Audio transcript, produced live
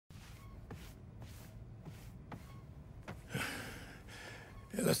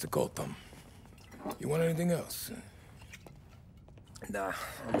Hey, that's the call, Tom. You want anything else? Nah,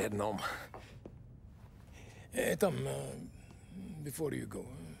 I'm heading home. Hey, Tom, before you go,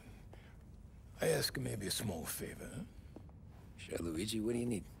 I ask maybe a small favor. Huh? Sure, Luigi, what do you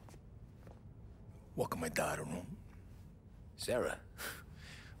need? Walk my daughter home. Sarah?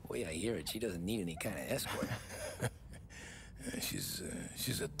 The way I hear it, she doesn't need any kind of escort.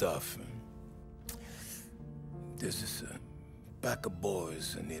 She's a tough. There's this pack of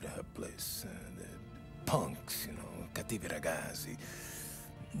boys near her place. The punks, you know, cattivi ragazzi.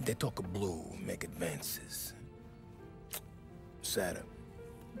 They talk blue, make advances. Sarah,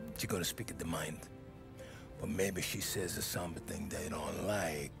 she's gonna speak at the mind. But maybe she says something they don't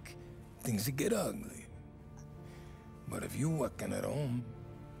like. Things get ugly. But if you walking at home,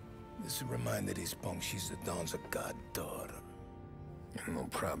 this reminder these punks she's the Don's a goddaughter. No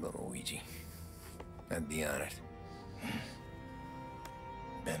problem, Luigi. I'd be honored.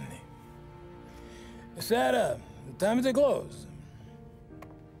 Benny. Sarah, time to close.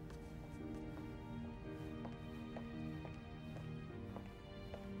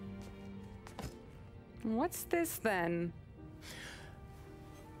 What's this then?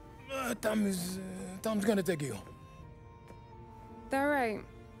 Tom's gonna take you. All right.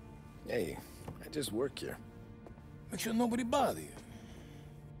 Hey, I just work here. Make sure nobody bother you.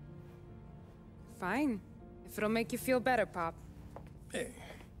 Fine. If it'll make you feel better, Pop. Hey.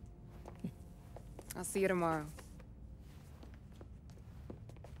 I'll see you tomorrow.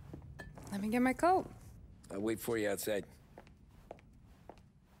 Let me get my coat. I'll wait for you outside.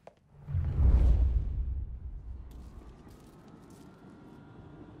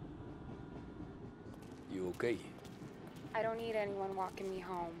 You okay? I don't need anyone walking me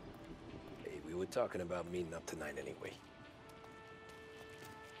home. Hey, we were talking about meeting up tonight anyway.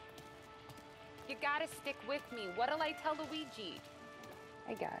 You gotta stick with me. What'll I tell Luigi?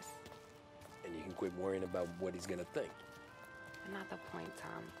 I guess. And you can quit worrying about what he's gonna think. Not the point,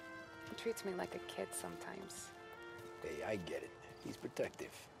 Tom. He treats me like a kid sometimes. Hey, I get it. He's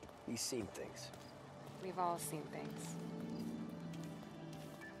protective. He's seen things. We've all seen things.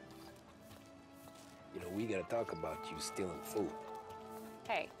 You know, we gotta talk about you stealing food.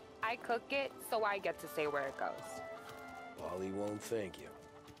 Hey, I cook it, so I get to say where it goes. Wally won't thank you.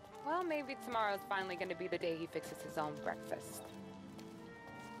 Well, maybe tomorrow's finally gonna be the day he fixes his own breakfast.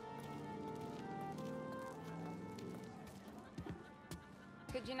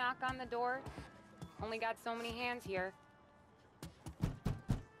 Could you knock on the door? Only got so many hands here.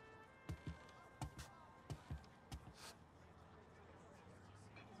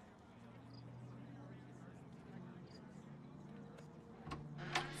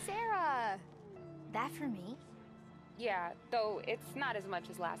 Sarah! That for me? Yeah, though it's not as much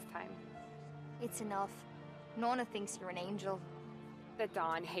as last time. It's enough. Nonna thinks you're an angel. The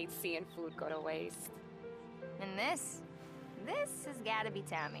Don hates seeing food go to waste. And this has gotta be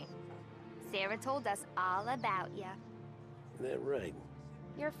Tommy. Sarah told us all about ya. Is that right?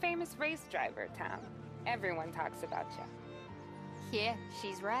 You're a famous race driver, Tom. Everyone talks about you. Yeah,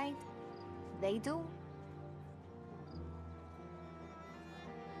 she's right. They do.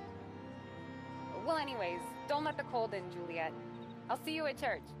 Well, anyways, don't let the cold in, Juliet. I'll see you at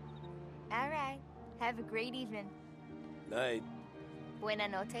church. All right. Have a great evening. Night. Buena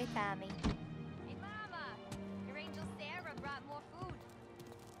noche, Tommy. Hey, Mama! Your angel Sarah brought more food.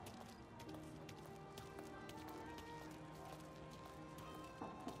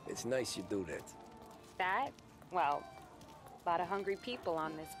 It's nice you do that. That? Well, a lot of hungry people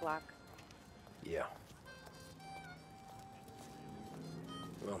on this block. Yeah.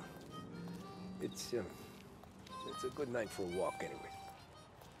 Well, it's a good night for a walk anyway.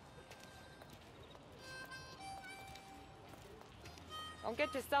 Don't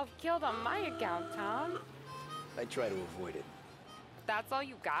get yourself killed on my account, Tom. I try to avoid it. That's all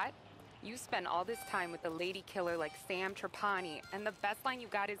you got? You spend all this time with a lady killer like Sam Trapani, and the best line you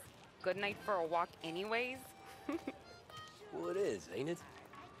got is, "Good night for a walk anyways"? Well, it is, ain't it?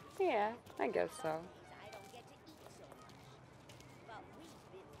 Yeah, I guess so.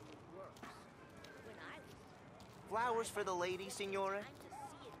 Flowers for the lady, Signora?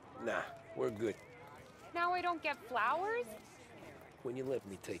 Nah, we're good. Now I don't get flowers? When you let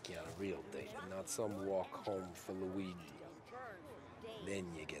me take you on a real date and not some walk home for Luigi, then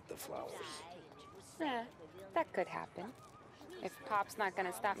you get the flowers. Eh, that could happen. If Pop's not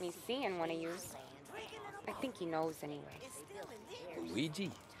gonna stop me seeing one of yous. I think he knows anyway.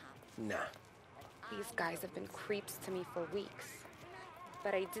 Luigi? Nah. These guys have been creeps to me for weeks.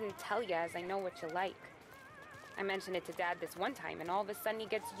 But I didn't tell you as I know what you like. I mentioned it to Dad this one time, and all of a sudden he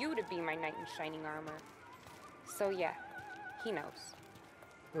gets you to be my knight in shining armor. So yeah, he knows.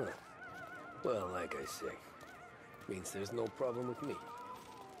 Huh. Well, like I say, means there's no problem with me.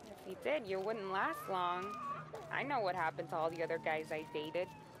 If you did, you wouldn't last long. I know what happened to all the other guys I dated.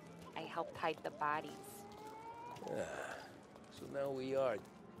 I helped hide the bodies. Ah, so now we are.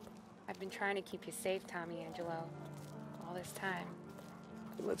 I've been trying to keep you safe, Tommy Angelo, all this time.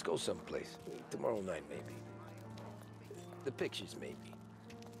 Let's go someplace. Tomorrow night, maybe. The pictures, maybe.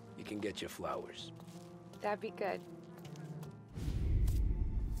 You can get your flowers. That'd be good.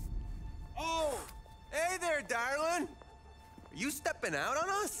 Oh! Hey there, darling! Are you stepping out on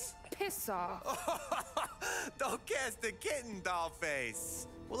us? Piss off. Don't cast a kitten, dollface.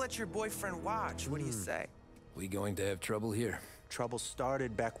 We'll let your boyfriend watch. What do you say? We going to have trouble here? Trouble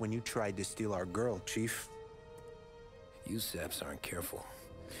started back when you tried to steal our girl, Chief. You saps aren't careful.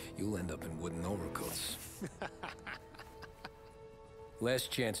 You'll end up in wooden overcoats.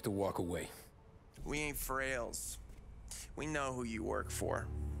 Last chance to walk away. We ain't frails. We know who you work for.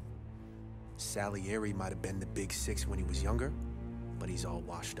 Salieri might have been the big six when he was younger, but he's all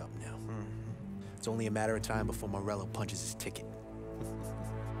washed up now. It's only a matter of time before Morello punches his ticket.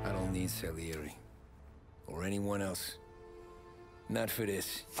 I don't need Salieri. Or anyone else. Not for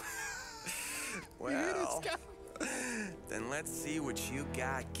this. Well, then let's see what you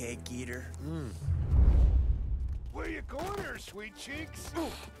got, cake eater. Where you going there, sweet cheeks?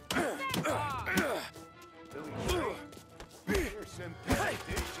 Billy Joe, you're some petty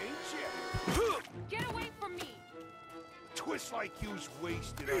dish, ain't you? Get away from me! Twist like you's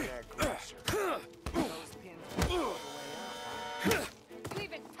wasted on that grocer. You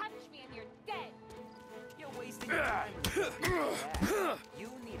even touch me and you're dead! You're wasting your time. You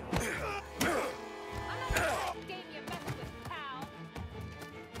need a I'm not the game you mess with, pal!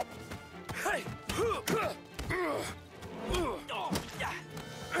 Hey!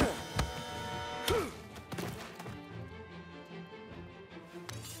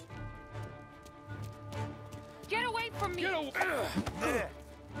 Get away from me! Get away! There.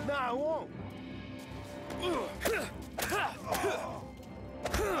 Nah, I won't.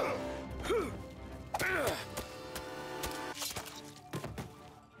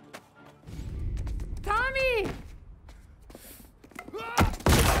 Tommy!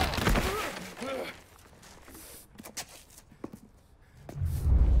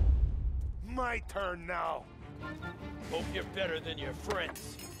 My turn now. Hope you're better than your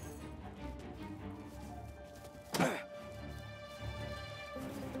friends.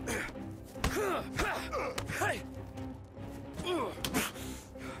 Hey!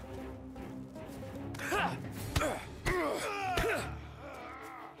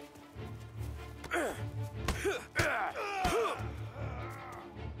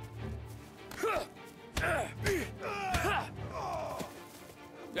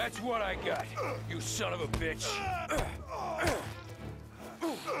 That's what I got, you son of a bitch.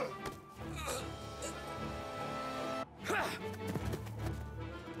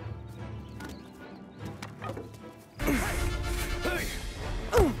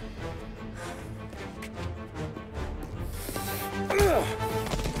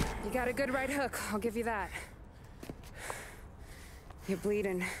 You got a good right hook, I'll give you that. You're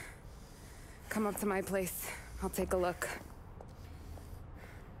bleeding. Come up to my place. I'll take a look.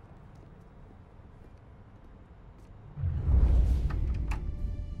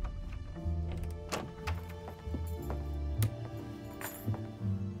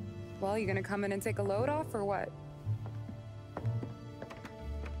 Well, you gonna come in and take a load off, or what?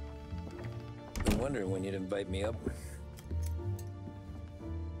 Been wondering when you'd invite me up.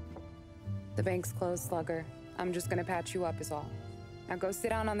 The bank's closed, Slugger. I'm just gonna patch you up is all. Now go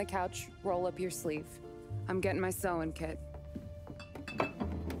sit down on the couch, roll up your sleeve. I'm getting my sewing kit.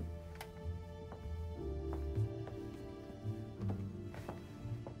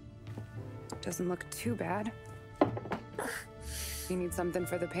 Doesn't look too bad. You need something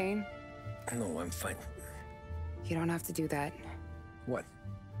for the pain? No, I'm fine. You don't have to do that. What?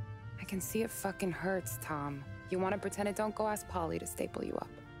 I can see it fucking hurts, Tom. You want to pretend it? Don't go ask Polly to staple you up.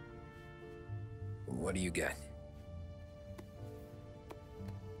 What do you got?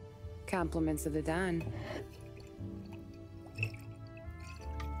 Compliments of the Don.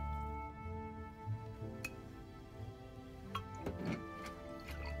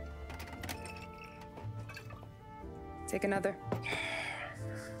 Take another.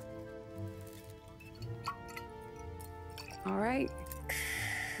 All right.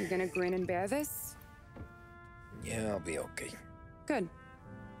 You gonna grin and bear this? Yeah, I'll be okay. Good.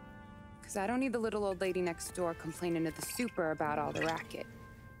 Because I don't need the little old lady next door complaining to the super about all the racket.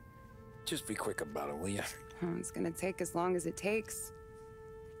 Just be quick about it, will ya? It's gonna take as long as it takes.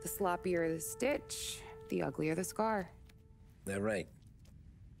 The sloppier the stitch, the uglier the scar. That right?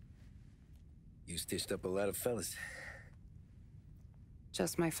 You stitched up a lot of fellas.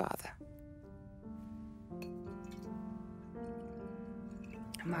 Just my father.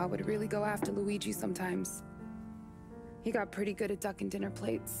 Ma would really go after Luigi sometimes. He got pretty good at ducking dinner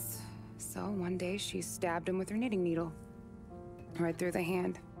plates. So one day she stabbed him with her knitting needle. Right through the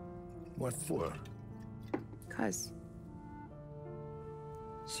hand. What for? 'Cause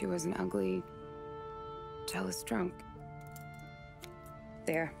she was an ugly, jealous drunk.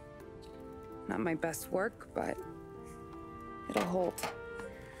 There. Not my best work, but it'll hold.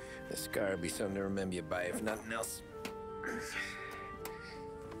 The scar will be something to remember you by, if nothing else.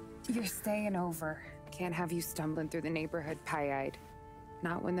 You're staying over. Can't have you stumbling through the neighborhood pie-eyed.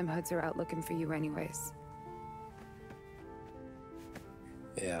 Not when them hoods are out looking for you anyways.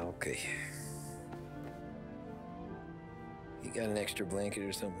 Yeah, okay. You got an extra blanket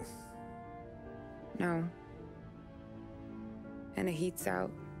or something? No. And the heat's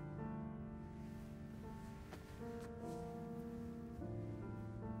out.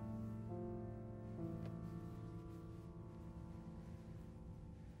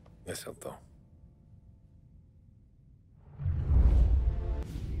 Yes, I'll go.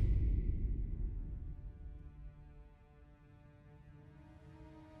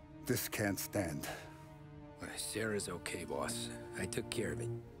 This can't stand. Sarah's okay, boss. I took care of it.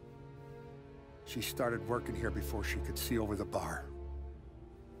 She started working here before she could see over the bar.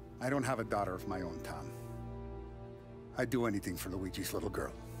 I don't have a daughter of my own, Tom. I'd do anything for Luigi's little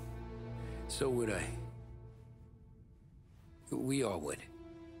girl. So would I. We all would.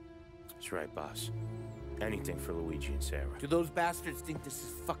 That's right, boss. Anything for Luigi and Sarah. Do those bastards think this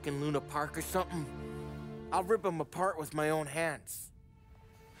is fucking Luna Park or something? I'll rip them apart with my own hands.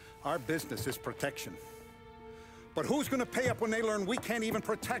 Our business is protection. But who's gonna pay up when they learn we can't even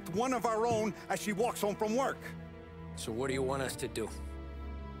protect one of our own as she walks home from work? So what do you want us to do?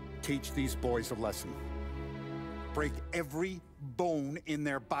 Teach these boys a lesson. Break every bone in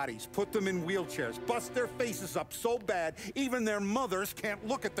their bodies. Put them in wheelchairs. Bust their faces up so bad, even their mothers can't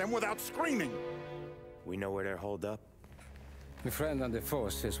look at them without screaming. We know where they're holed up? My friend on the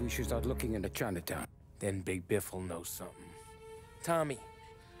force says we should start looking into Chinatown. Then Big Biff will know something. Tommy,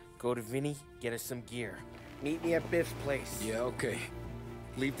 go to Vinny, get us some gear. Meet me at Biff's place. Yeah, okay.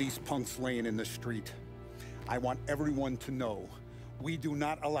 Leave these punks laying in the street. I want everyone to know we do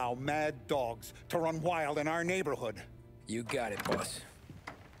not allow mad dogs to run wild in our neighborhood. You got it, boss.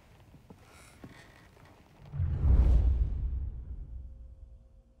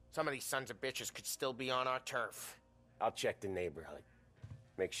 Some of these sons of bitches could still be on our turf. I'll check the neighborhood.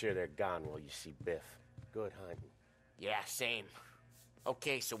 Make sure they're gone while you see Biff. Good hunting. Yeah, same.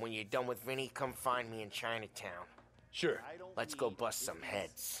 Okay, so when you're done with Vinny, come find me in Chinatown. Sure. Let's go bust some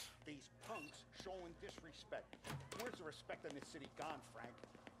heads. These punks showing disrespect. Where's the respect in this city gone, Frank?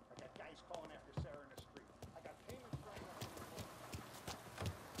 I got guys calling after Sarah in the street. I got payments going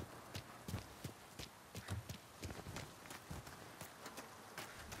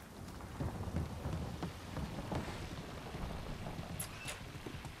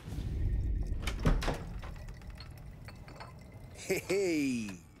Hey,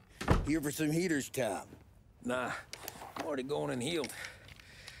 here for some heaters, Tom? Nah, I'm already going and healed.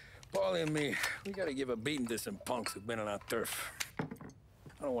 Paulie and me, we gotta give a beating to some punks who've been on our turf. I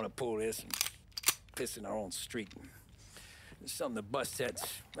don't want to pull this and piss in our own street. There's something to bust heads.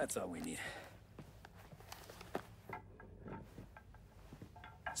 That's all we need.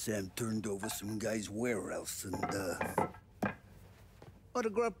 Sam turned over some guy's warehouse and,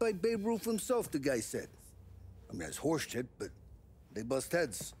 autographed by Babe Ruth himself, the guy said. I mean, that's horse shit, but they bust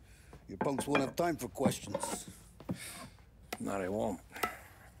heads. Your punks won't have time for questions. No, they won't.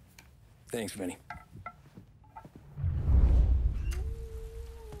 Thanks, Vinny.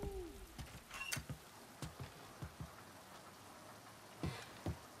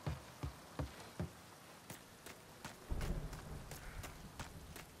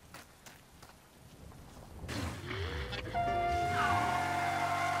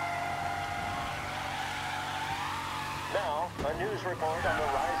 Now, a news report on the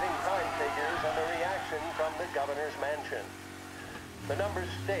rising crime figures and the reaction from the governor's mansion. The numbers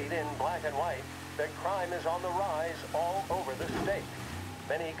state in black and white that crime is on the rise all over the state.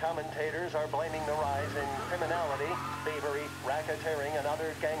 Many commentators are blaming the rise in criminality, thievery, racketeering, and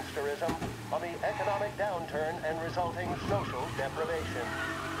other gangsterism on the economic downturn and resulting social deprivation.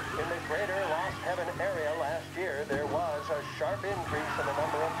 In the greater Lost Heaven area last year, there was a sharp increase in the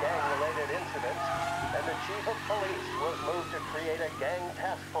number of gang-related incidents, and the chief of police was moved to create a gang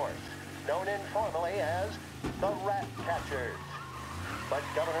task force, known informally as the Rat Catchers. But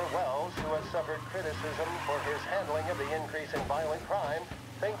Governor Wells, who has suffered criticism for his handling of the increase in violent crime,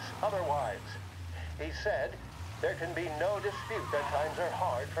 thinks otherwise. He said, there can be no dispute that times are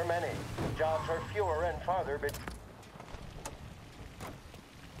hard for many. Jobs are fewer and farther between.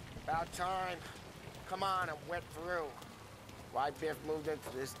 About time. Come on, I'm wet through. Why Biff moved into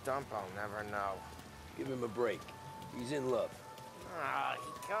this dump, I'll never know. Give him a break. He's in love. Ah,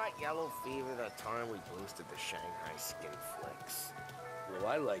 he caught yellow fever the time we boosted the Shanghai skin flicks. Well,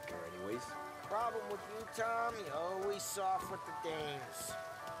 I like her anyways. Problem with you, Tom, you're always soft with the dames.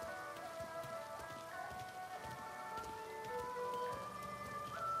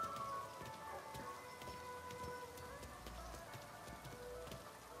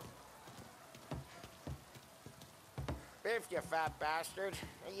 Biff, you fat bastard.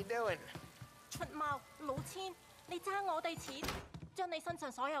 How you doing? 出貓老千，你爭我哋錢，將你身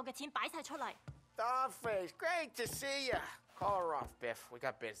上所有嘅錢擺晒出嚟。Dollface, great to see you. Call her off, Biff. We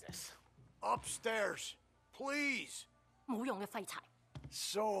got business. Upstairs, please. 冇用嘅廢柴。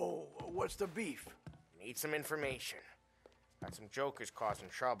So, what's the beef? Need some information. Got some jokers causing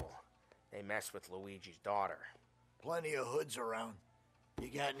trouble. They mess with Luigi's daughter. Plenty of hoods around. You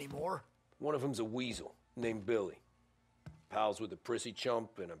got any more? One of them's a weasel named Billy. Pals with a prissy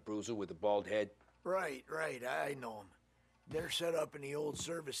chump and a bruiser with a bald head. Right, I know them. They're set up in the old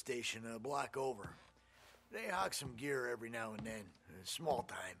service station a block over. They hawk some gear every now and then. Small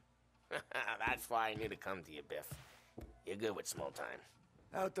time. That's why I knew to come to you, Biff. You're good with small time.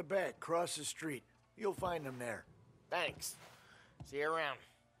 Out the back, cross the street. You'll find them there. Thanks. See you around.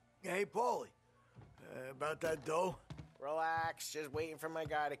 Hey, Paulie. About that dough? Relax. Just waiting for my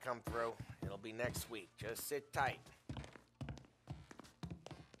guy to come through. It'll be next week. Just sit tight.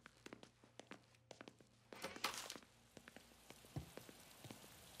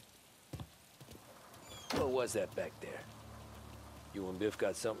 What was that back there? You and Biff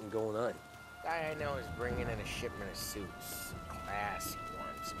got something going on. Guy I know is bringing in a shipment of suits. Classy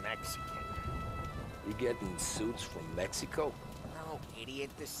ones, Mexican. You getting suits from Mexico? No, idiot.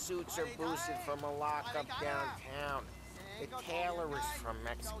 The suits are boosted from a lockup downtown. The tailor is from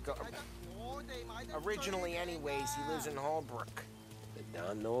Mexico. Originally, anyways, he lives in Holbrook. Did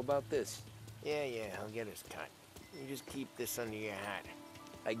Don know about this? Yeah, he'll get his cut. You just keep this under your hat.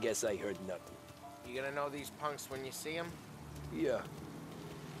 I guess I heard nothing. You gonna know these punks when you see them? Yeah.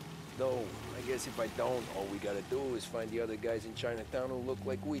 Though, I guess if I don't, all we gotta do is find the other guys in Chinatown who look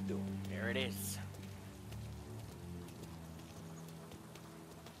like we do. There it is.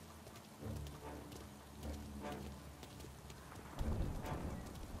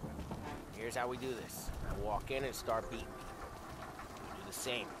 Here's how we do this. I walk in and start beating people. You do the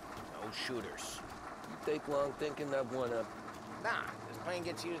same. No shooters. You take long thinking that one up. Nah, this plane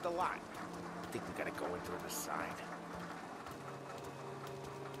gets used a lot. I think we gotta go in through the side.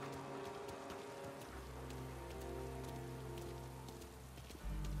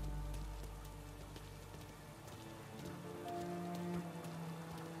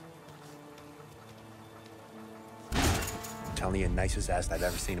 I'm telling you, nicest ass I've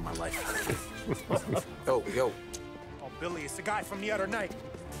ever seen in my life. Yo. Oh, Billy, it's the guy from the other night.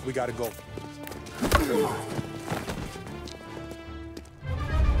 We gotta go.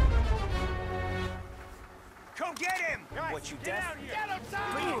 Come get him! Guys, what, you get deaf? Out here. Get him,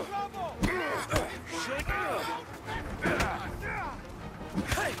 Tom! Trouble! Shake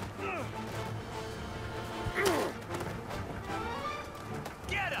Hey!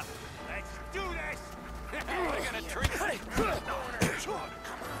 Get him! Let's do this! We're gonna treat him!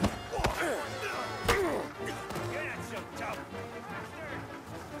 Get at some tough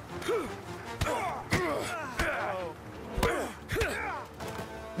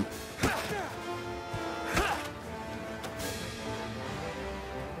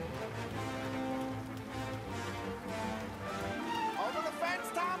Over the fence,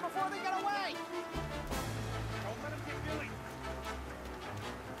 Tom, before they get away! Don't let him get Billy!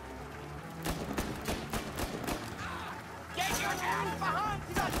 Get your hands behind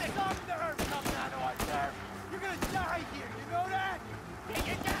you! Got this under! Come down on there! You're gonna die here, you know that? Take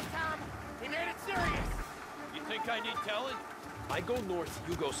it down, Tom! He made it serious! You think I need telling? I go north,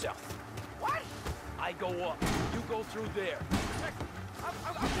 you go south. What? I go up, you go through there.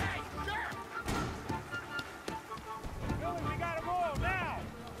 Okay, sure! Billy, we gotta move now!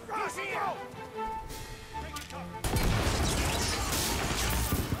 He's here!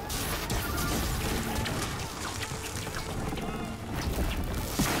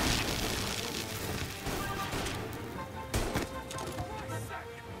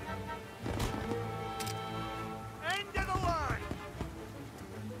 End of the line!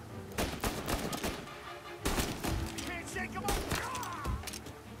 You can't shake him up!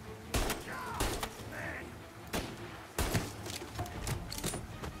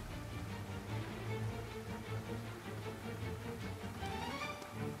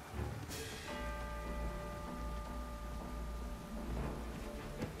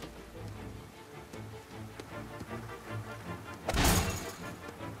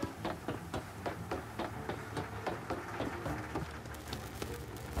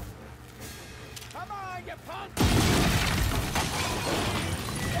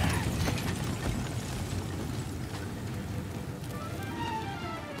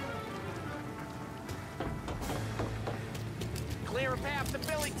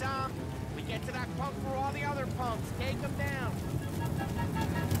 Get to that pump for all the other punks. Take them down.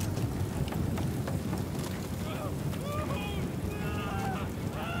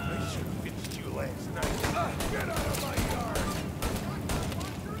 I should have finished you last night. Get out of my yard!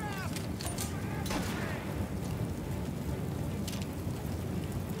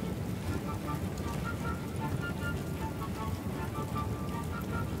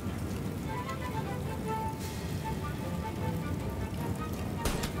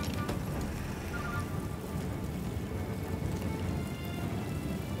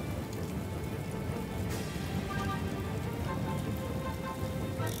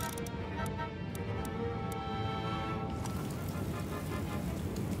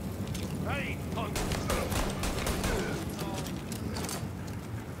 Hey, punk!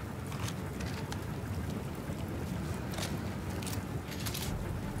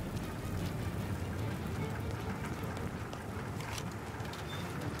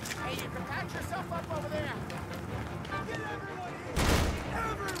 Hey, you can patch yourself up over there. Get everyone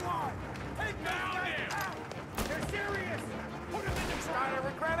here! Everyone! Take down there! Out! They're serious! Put them in the truck! Trying to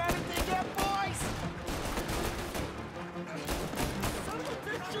regret anything yet, boys? Son of a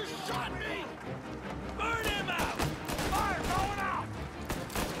bitch just shot me! Burn him out! Fire going out!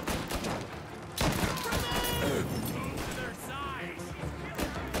 Move to their sides!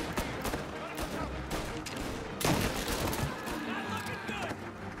 Not looking good!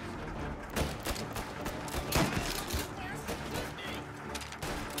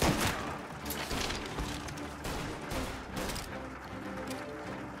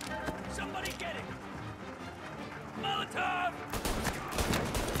 Somebody get it! Molotov!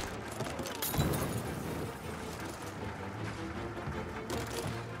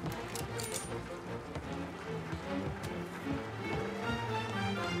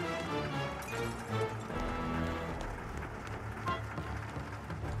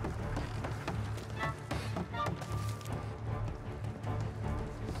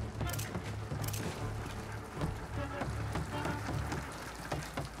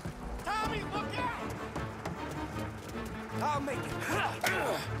 Tommy, look out! I'll make it.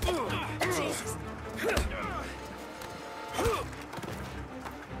 Jesus.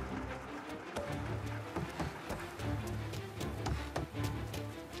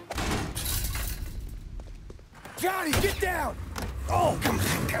 Johnny, get down! Oh, come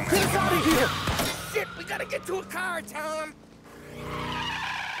on. Get us out of here! Shit, we gotta get to a car, Tom.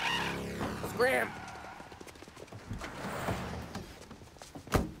 Scram.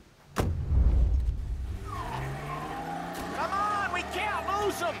 Come on, we can't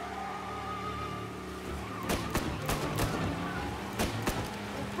lose him.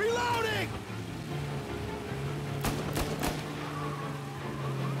 Reloading!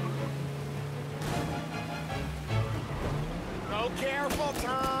 Go careful,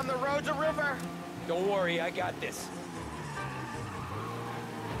 Tom. The road's a river. Don't worry, I got this.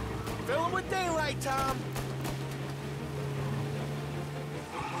 Fill it with daylight, Tom.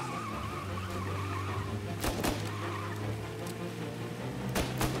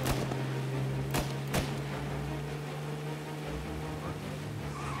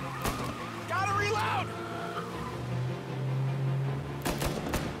 Gotta reload!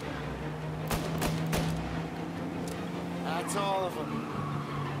 That's all of them.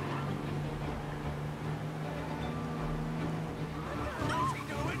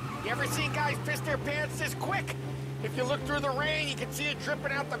 You ever seen guys piss their pants this quick? If you look through the rain, you can see it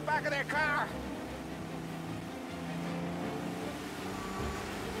dripping out the back of their car.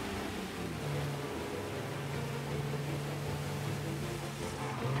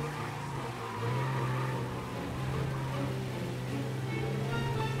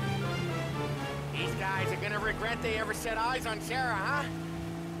 These guys are gonna regret they ever set eyes on Sarah, huh?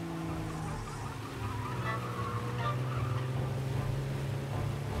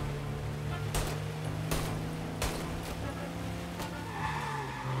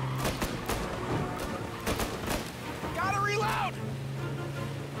 Gotta reload!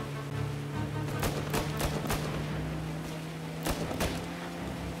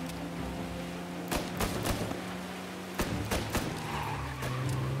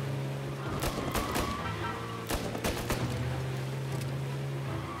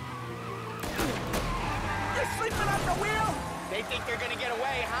 You're sleeping at the wheel? They think they're gonna get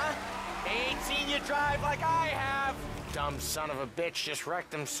away, huh? They ain't seen you drive like I have. Dumb son of a bitch just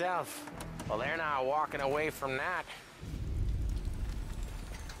wrecked himself. Well, they're not walking away from that.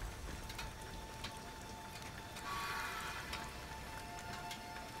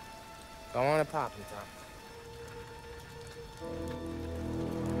 Go on and pop him, Tom.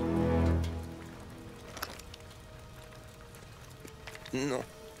 No.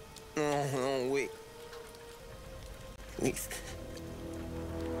 No, wait. Please.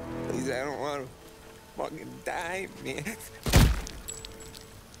 Please, I don't want to fucking die, man.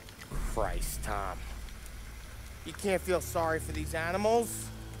 Christ, Tom. You can't feel sorry for these animals.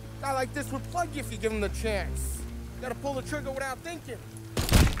 A guy like this would plug you if you give him the chance. You gotta pull the trigger without thinking.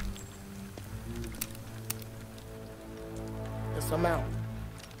 Guess I'm out.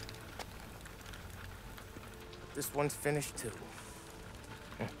 This one's finished too.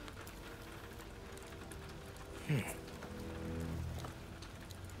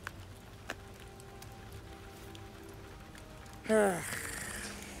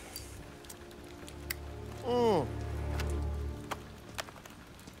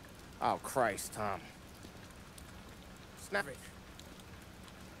 Oh, Christ, Tom. Snap it.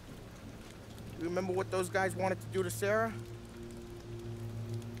 You remember what those guys wanted to do to Sarah?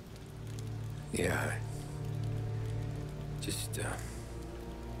 Yeah. Just,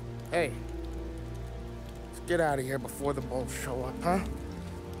 Hey. Let's get out of here before the bulls show up, huh?